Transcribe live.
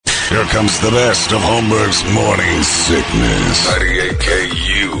Here comes the best of Holmberg's morning sickness. 98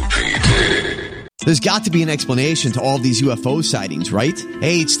 KUPD. There's got to be an explanation to all of these UFO sightings, right?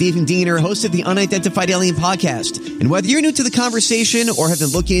 Hey, it's Stephen Diener, host of the Unidentified Alien Podcast. And whether you're new to the conversation or have been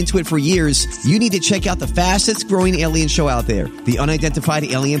looking into it for years, you need to check out the fastest growing alien show out there, the Unidentified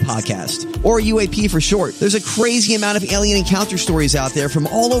Alien Podcast, or UAP for short. There's a crazy amount of alien encounter stories out there from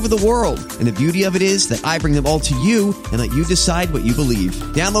all over the world. And the beauty of it is that I bring them all to you and let you decide what you believe.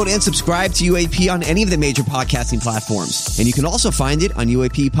 Download and subscribe to UAP on any of the major podcasting platforms. And you can also find it on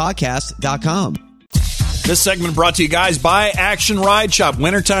UAPpodcast.com. This segment brought to you guys by Action Ride Shop.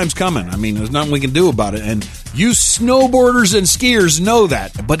 Wintertime's coming. I mean, there's nothing we can do about it. And you snowboarders and skiers know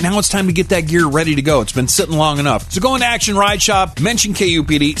that. But now it's time to get that gear ready to go. It's been sitting long enough. So go into Action Ride Shop, mention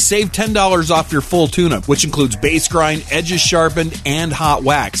KUPD, save $10 off your full tune-up, which includes base grind, edges sharpened, and hot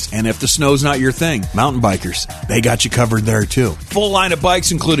wax. And if the snow's not your thing, mountain bikers, they got you covered there too. Full line of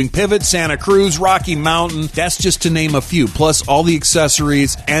bikes including Pivot, Santa Cruz, Rocky Mountain. That's just to name a few. Plus all the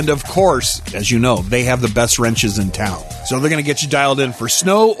accessories. And of course, as you know, they have the best wrenches in town. So they're going to get you dialed in for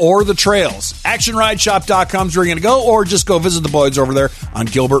snow or the trails. ActionRideShop.com is where you're going to go, or just go visit the boys over there on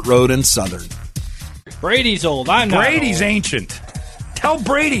Gilbert Road and Southern. Brady's old. I'm not Brady's old. Ancient. Tell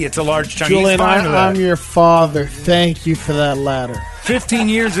Brady it's a large chunk. Julian, He's fine with that. I'm your father. Thank you for that letter. 15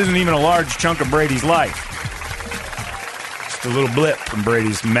 years isn't even a large chunk of Brady's life. Just a little blip from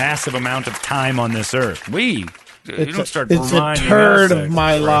Brady's massive amount of time on this earth. You don't start It's a reminding turd us of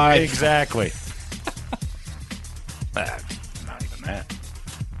my life. Exactly. Not even that.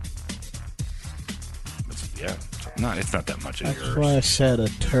 It's not that much of That's yours. why I said a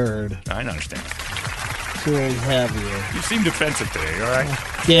turd. I understand. It's a little heavier. You seem defensive today, all right?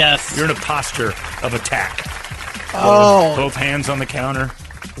 Yes. You're in a posture of attack. Oh. Both hands on the counter.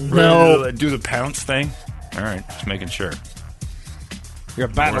 No. Ready to do the pounce thing. All right, just making sure. You're a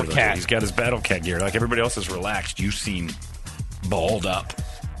battle cat. He's got his battle cat gear. Like everybody else is relaxed. You seem balled up.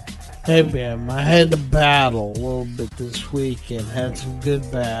 Hey, man, I had to battle a little bit this weekend. Had some good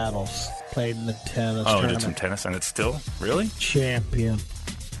battles. Played in the tennis Oh, tournament. did some tennis, and it's still? Really? Champion.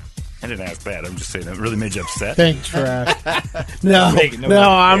 I didn't ask that. I'm just saying that really made you upset. Thanks for asking. No,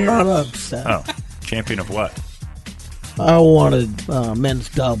 I'm not upset. Oh, champion of what? I wanted men's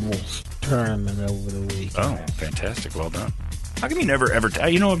doubles tournament over the weekend. Oh, fantastic. Well done. How come you never ever...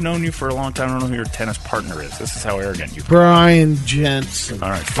 I've known you for a long time. I don't know who your tennis partner is. This is how arrogant you are. Brian Jensen. All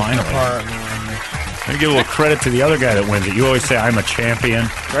right, finally. Partner. Let me give a little credit to the other guy that wins it. You always say, I'm a champion.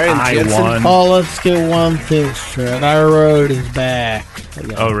 Brian I Jensen? won. Oh, let's get one thing straight. I rode his back.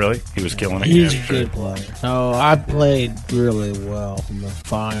 Oh, really? He was killing it? He's Yeah, a sure. good player. No, I played really well in the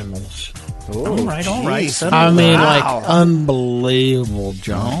finals. All right. I mean, like, unbelievable,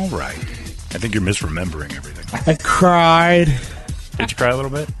 John. All right. I think you're misremembering everything. I cried. Did you cry a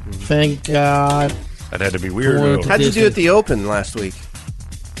little bit? Thank God. That had to be weird. Boy, How'd you do at the Open last week?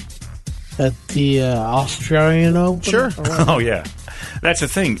 At the Australian Open? Sure. Oh, yeah. That's the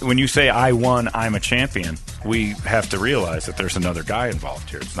thing. When you say, I won, I'm a champion, we have to realize that there's another guy involved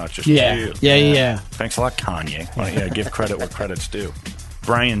here. It's not just Yeah. you. Yeah. Thanks a lot, Kanye. Well, yeah, give credit where credit's due.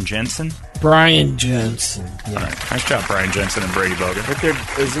 Brian Jensen? Brian Jensen. All Yeah. right. Nice job, Brian Jensen and Brady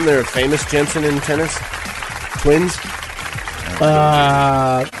Bogan. Isn't there a famous Jensen in tennis? Twins?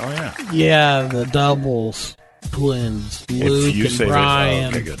 Oh, yeah. Yeah, the doubles twins. Luke If you and say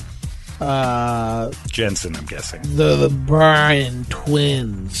Brian. okay, good. Jensen, I'm guessing. The Brian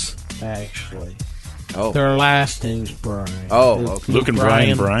twins, actually. Oh. Their last name's Brian. Oh, Luke, okay. Luke and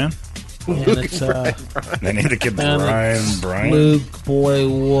Brian. And it's They named the kid and Brian. Luke Boy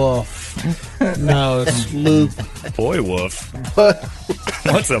Wolf. No, it's Luke. Boy Wolf.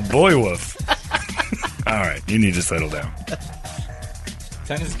 What's a boy wolf? All right, you need to settle down.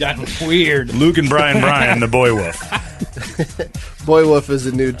 Tennis gotten weird. Luke and Brian, the boy wolf. Boy wolf is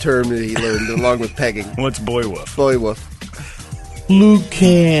a new term that he learned along with pegging. What's boy wolf? Boy wolf.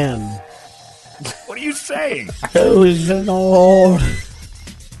 Lucan. What are you saying? It was an old.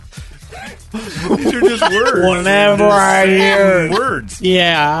 These are just words. Whenever I hear words.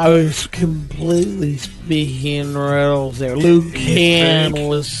 Yeah, I was completely speaking in riddles there. Lucan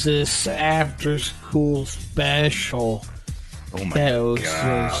was this after-school special. Oh, my that was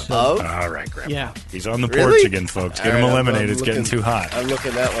God. All right, Grandpa. Yeah. He's on the Really? porch again, folks. Get him eliminated. It's getting too hot. I'm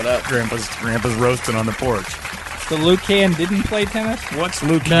looking that one up. Grandpa's roasting on the porch. So Lucan didn't play tennis? What's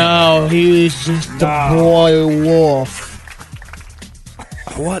Lucan? No, he was just a boy wolf.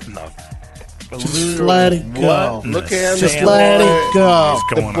 What in the... Just let it go. Lucan, Just let it go.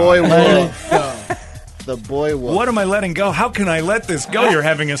 What's going The boy on? Let wolf. it go. The boy wolf. What am I letting go? How can I let this go? You're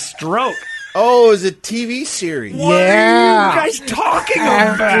having a stroke. Oh, it's a TV series. What Yeah. are you guys talking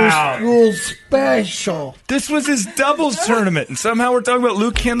After about? school special. This was his doubles tournament, and somehow we're talking about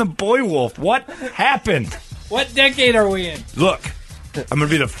Luke and the Boy Wolf. What happened? What decade are we in? Look, I'm going to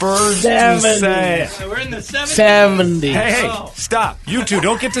be the first to 70s. say. So we're in the 70s. 70s. Hey, stop. You two,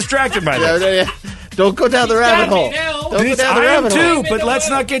 don't get distracted by this. Don't go down the rabbit hole. Don't go This, down the I am rabbit hole. too, but let's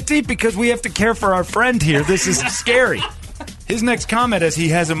not get deep because we have to care for our friend here. This is scary. His next comment as he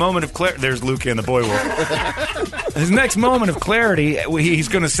has a moment of clarity. There's Luke and the Boy Wolf. His next moment of clarity, he's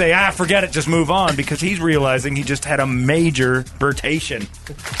going to say, forget it, just move on, because he's realizing he just had a major burtation.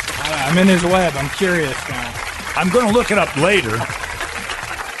 I'm in his web. I'm curious now. I'm going to look it up later.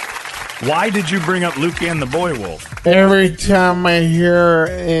 Why did you bring up Luke and the Boy Wolf? Every time I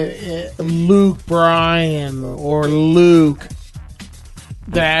hear Luke Bryan or Luke,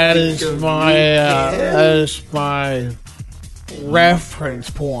 that is my reference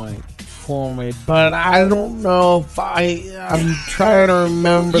point for me. But I don't know if I'm trying to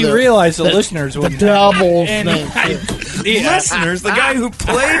remember. You realize the listeners the wouldn't doubles have thing. any Listeners, the guy who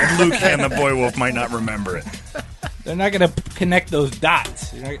played Luke and the Boy Wolf might not remember it. They're not going to connect those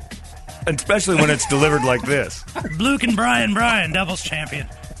dots. You know? Especially when it's delivered like this. Luke and Brian, doubles champion.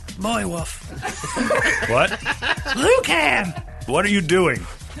 Boy Wolf. What? Lucan! What are you doing?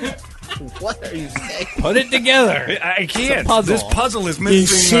 What are you saying? Put it together. I can't. It's a puzzle. This puzzle is You missing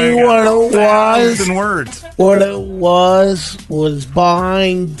see like what it was? 1,000 words. What it was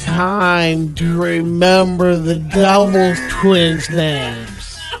buying time to remember the doubles twins'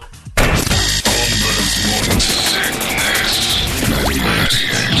 names.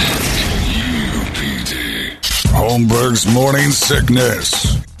 Holmberg's Morning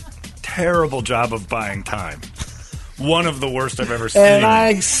Sickness. Terrible job of buying time. One of the worst I've ever seen. And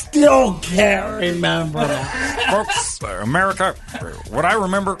I still can't remember that. Folks, America, what I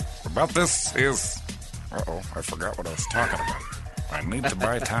remember about this is... Uh-oh, I forgot what I was talking about. I need to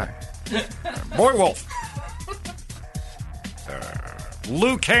buy time. Boy Wolf.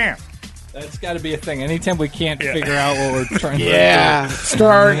 Lucan. That's got to be a thing. Anytime we can't figure out what we're trying to Yeah,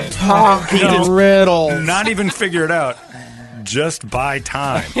 start talking riddles. Not even figure it out. Just buy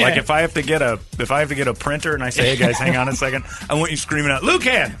time. Like if I have to get a printer and I say, "Hey guys, hang on a second," I want you screaming out,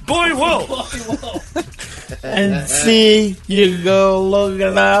 "Lucan, Boy Wolf!" And see, you go look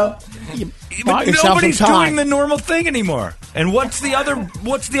it up. You bought But yourself nobody's some time. doing the normal thing anymore. And what's the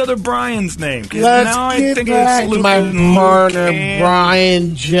other Brian's name? 'Cause Let's now I get think back it's to my Lucan, partner, Lucan.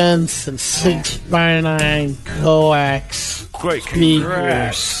 Brian Jensen, 6x9 coax. Great, speakers.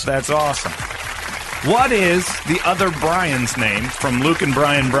 congrats. That's awesome. What is the other Brian's name from Luke and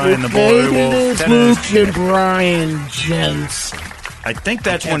Brian the Boy Maybe Wolf? it is tennis? Luke and Brian Jensen. I think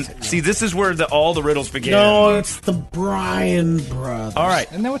that's when. See, this is where all the riddles began. No, it's the Bryan brothers. All right.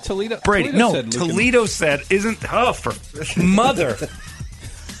 Isn't that what Toledo? Brady, Toledo no, said, Luke and- Toledo said, isn't, for mother.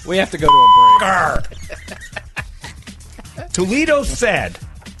 We have to go to a break. Grr. Toledo said,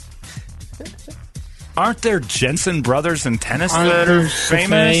 aren't there Jensen brothers in tennis Aren't that are there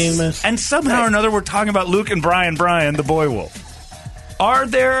famous? And somehow or another, we're talking about Luke and Brian, the Boy Wolf. Are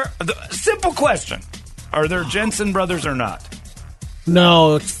there, simple question, are there Jensen brothers or not?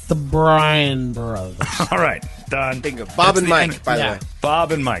 No, it's the Bryan brothers. All right, done. Bingo. Bob and Mike, by the way.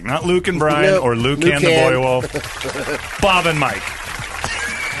 Bob and Mike, not Luke and Brian Nope. or Luke Luke and the and- Boy Wolf. Bob and Mike.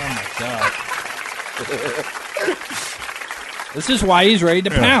 This is why he's ready to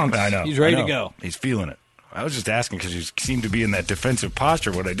pounce. I know. He's ready I know. to go. He's feeling it. I was just asking because you seem to be in that defensive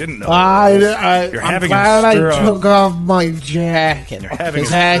posture. What I didn't know. I'm You're having glad a I stroke. took off my jacket. You're having a Because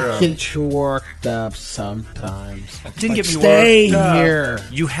that stroke. gets you worked up sometimes. Didn't Like, get me stay worked up. here.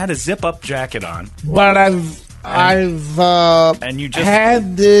 You had a zip-up jacket on. But I've And you just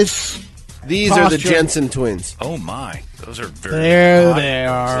had this. These are the Posture. Jensen twins. Oh my, those are very. There hot. they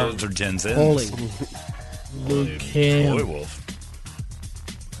are. Those are Jensens. Holy Boy Lucan. Wolf.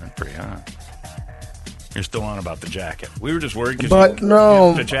 That's pretty hot. You're still on about the jacket. We were just worried because But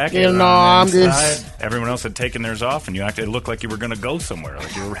no, the jacket. you on know, the I'm inside. just. Everyone else had taken theirs off, and you acted. It looked like you were going to go somewhere,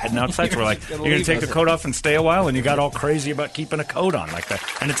 like you were heading outside. So we're like, You're "You're going leave to take us. the coat off and stay a while," and you got all crazy about keeping a coat on like that,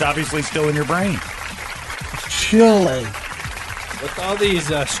 and it's obviously still in your brain. Chilly. With all these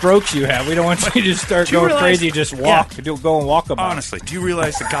strokes you have, we don't want you to start Do you going realize- crazy. Just walk. Yeah. Go and walk about. Honestly, do you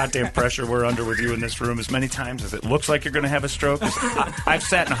realize the goddamn pressure we're under with you in this room as many times as it looks like you're going to have a stroke? 'Cause I've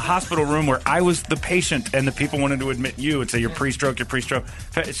sat in a hospital room where I was the patient and the people wanted to admit you and say you're pre-stroke.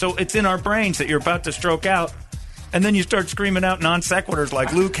 So it's in our brains that you're about to stroke out, and then you start screaming out non sequiturs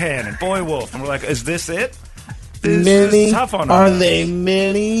like Lucan and Boy Wolf, and we're like, is this it? This is Mini. tough on Are us. they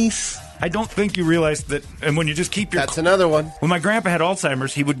minis? I don't think you realize that. And when you just keep your... That's another one. When my grandpa had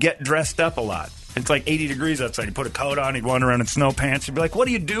Alzheimer's, he would get dressed up a lot. It's like 80 degrees outside. He'd put a coat on. He'd wander around in snow pants. He'd be like, what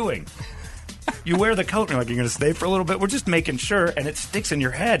are you doing? You wear the coat and you're like, you're going to stay for a little bit? We're just making sure, and it sticks in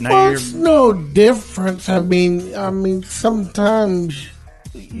your head. Now Well, it's no difference. I mean, sometimes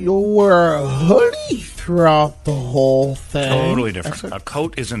you'll wear a hoodie throughout the whole thing. Totally different. A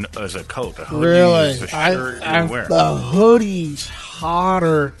coat is a coat. A hoodie Really? is a shirt you wear. The hoodie's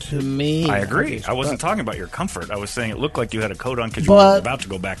hotter to me. I agree. I wasn't talking about your comfort. I was saying it looked like you had a coat on because you were about to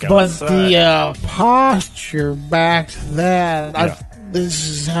go back outside. But the posture back to that, this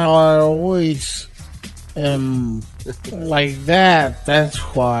is how I always am like that. That's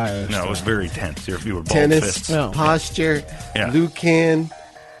why. No, it was very tense. You were bald Tennis, fists. posture, Yeah. Lucan,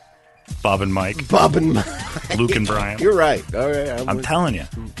 Bob and Mike. Luke and Brian. You're right. All right. I'm telling you.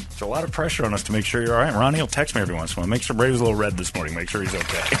 There's a lot of pressure on us to make sure you're all right. Ronnie will text me every once in a while. Make sure Brady was a little red this morning. Make sure he's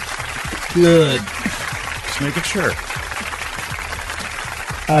okay. Good. Just making sure.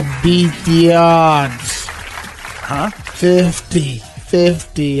 I beat the odds. Huh? 50.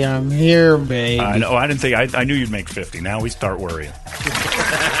 I'm here, baby. I know. I didn't think. I knew you'd make 50. Now we start worrying.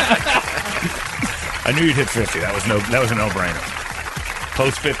 I knew you'd hit 50. That was a no-brainer.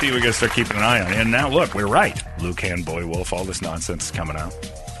 Post 50, we got to start keeping an eye on you. And now, look, we're right. Lucan, Boy Wolf, all this nonsense is coming out.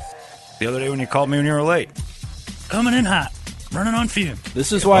 The other day when you called me when you were late. Coming in hot. Running on fumes.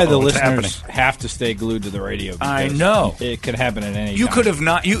 This is why the what's listeners have to stay glued to the radio. I because know. It could happen at any You time. could have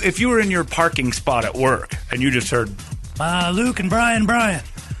not. If you were in your parking spot at work and you just heard, Luke and Brian.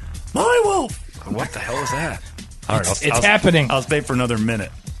 My wolf. what the hell is that? All right, It's happening. I'll stay for another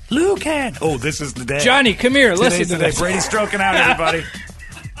minute. Lucan. Oh, this is the day. Johnny, come here. Today's Listen to the day. this. Brady's stroking out, everybody.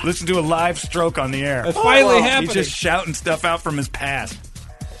 Listen to a live stroke on the air. It's finally happening. He's just shouting stuff out from his past.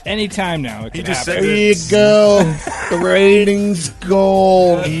 Anytime now. It He can just happen. There you go. The ratings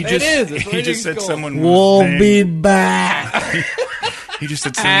gold. He just, It's he just said ratings someone We'll named- be back He just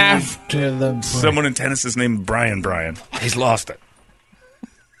said someone, after the break. someone in tennis is named Brian. He's lost it. All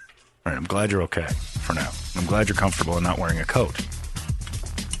right, I'm glad you're okay for now. I'm glad you're comfortable and not wearing a coat.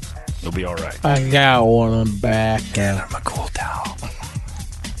 You'll be all right. I got one on back. Get him a cool towel.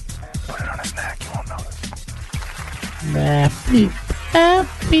 Put it on his neck. You won't notice.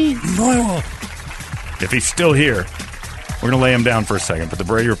 Happy. My wolf. If he's still here, we're going to lay him down for a second. But the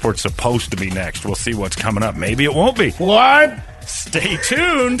Brady Report's supposed to be next. We'll see what's coming up. Maybe it won't be. What? Stay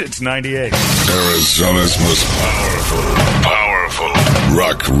tuned. It's 98. Arizona's most powerful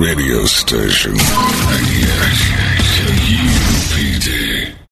rock radio station. 98 KUPD.